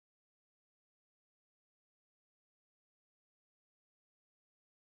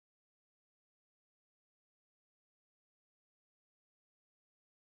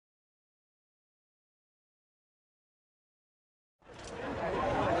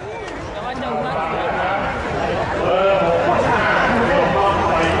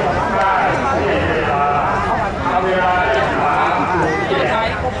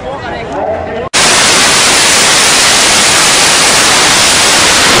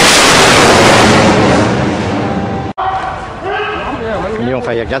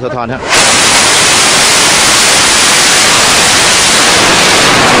อยากยโสธรฮะ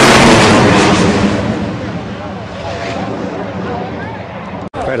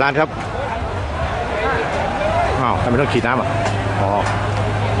ไปร้านครับอ้าวทำไมต้องขีดน้ำอ่ะอ๋อ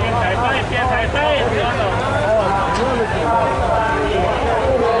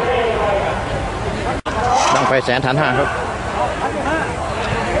ดังไฟ100,000 ฐาน 5ครับ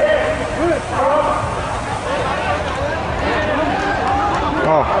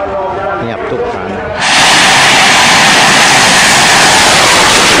ก็เงียบทุกฐาน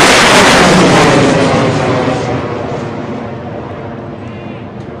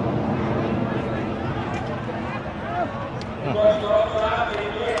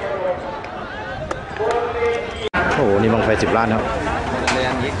โอ้โหนี่บังไฟ10 ล้านครับ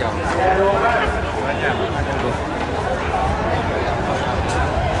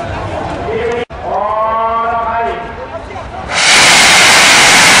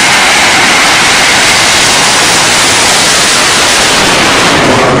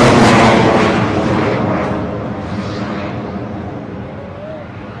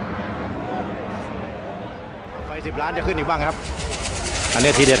ไฟ10 ล้านจะขึ้นอีกบ้างครับอัน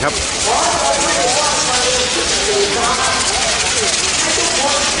นี้ทีเด็ดครับ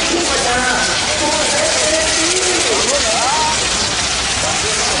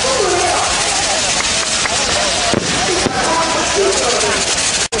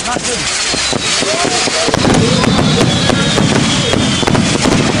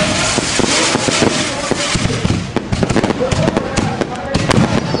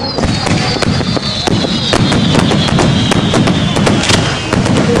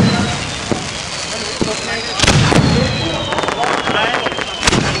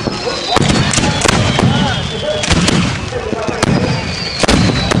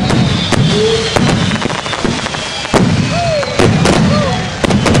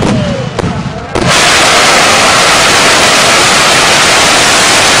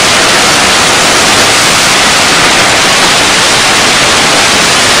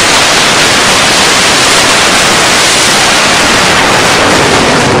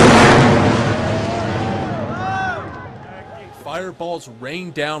Fireballs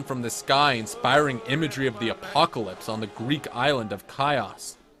rain down from the sky, inspiring imagery of the apocalypse on the Greek island of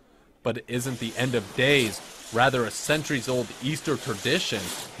Chios. But it isn't the end of days, rather a centuries-old Easter tradition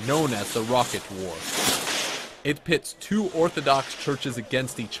known as the Rocket War. It pits two Orthodox churches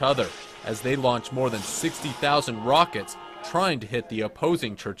against each other as they launch more than 60,000 rockets trying to hit the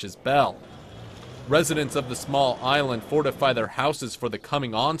opposing church's bell. Residents of the small island fortify their houses for the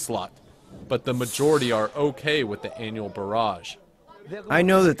coming onslaught, but the majority are okay with the annual barrage. I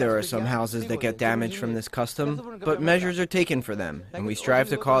know that there are some houses that get damaged from this custom, but measures are taken for them, and we strive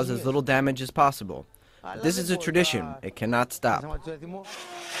to cause as little damage as possible. This is a tradition. It cannot stop.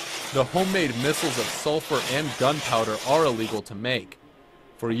 The homemade missiles of sulfur and gunpowder are illegal to make.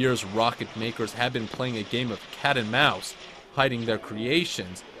 For years, rocket makers have been playing a game of cat and mouse, hiding their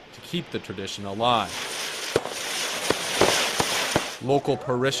creations to keep the tradition alive. Local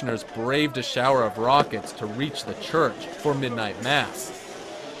parishioners braved a shower of rockets to reach the church for midnight mass.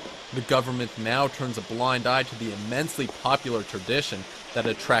 The government now turns a blind eye to the immensely popular tradition that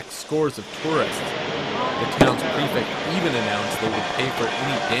attracts scores of tourists. The town's prefect even announced they would pay for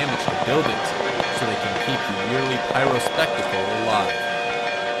any damage to buildings so they can keep the yearly pyro spectacle alive.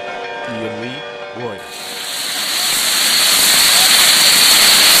 Ian Lee, Reuters.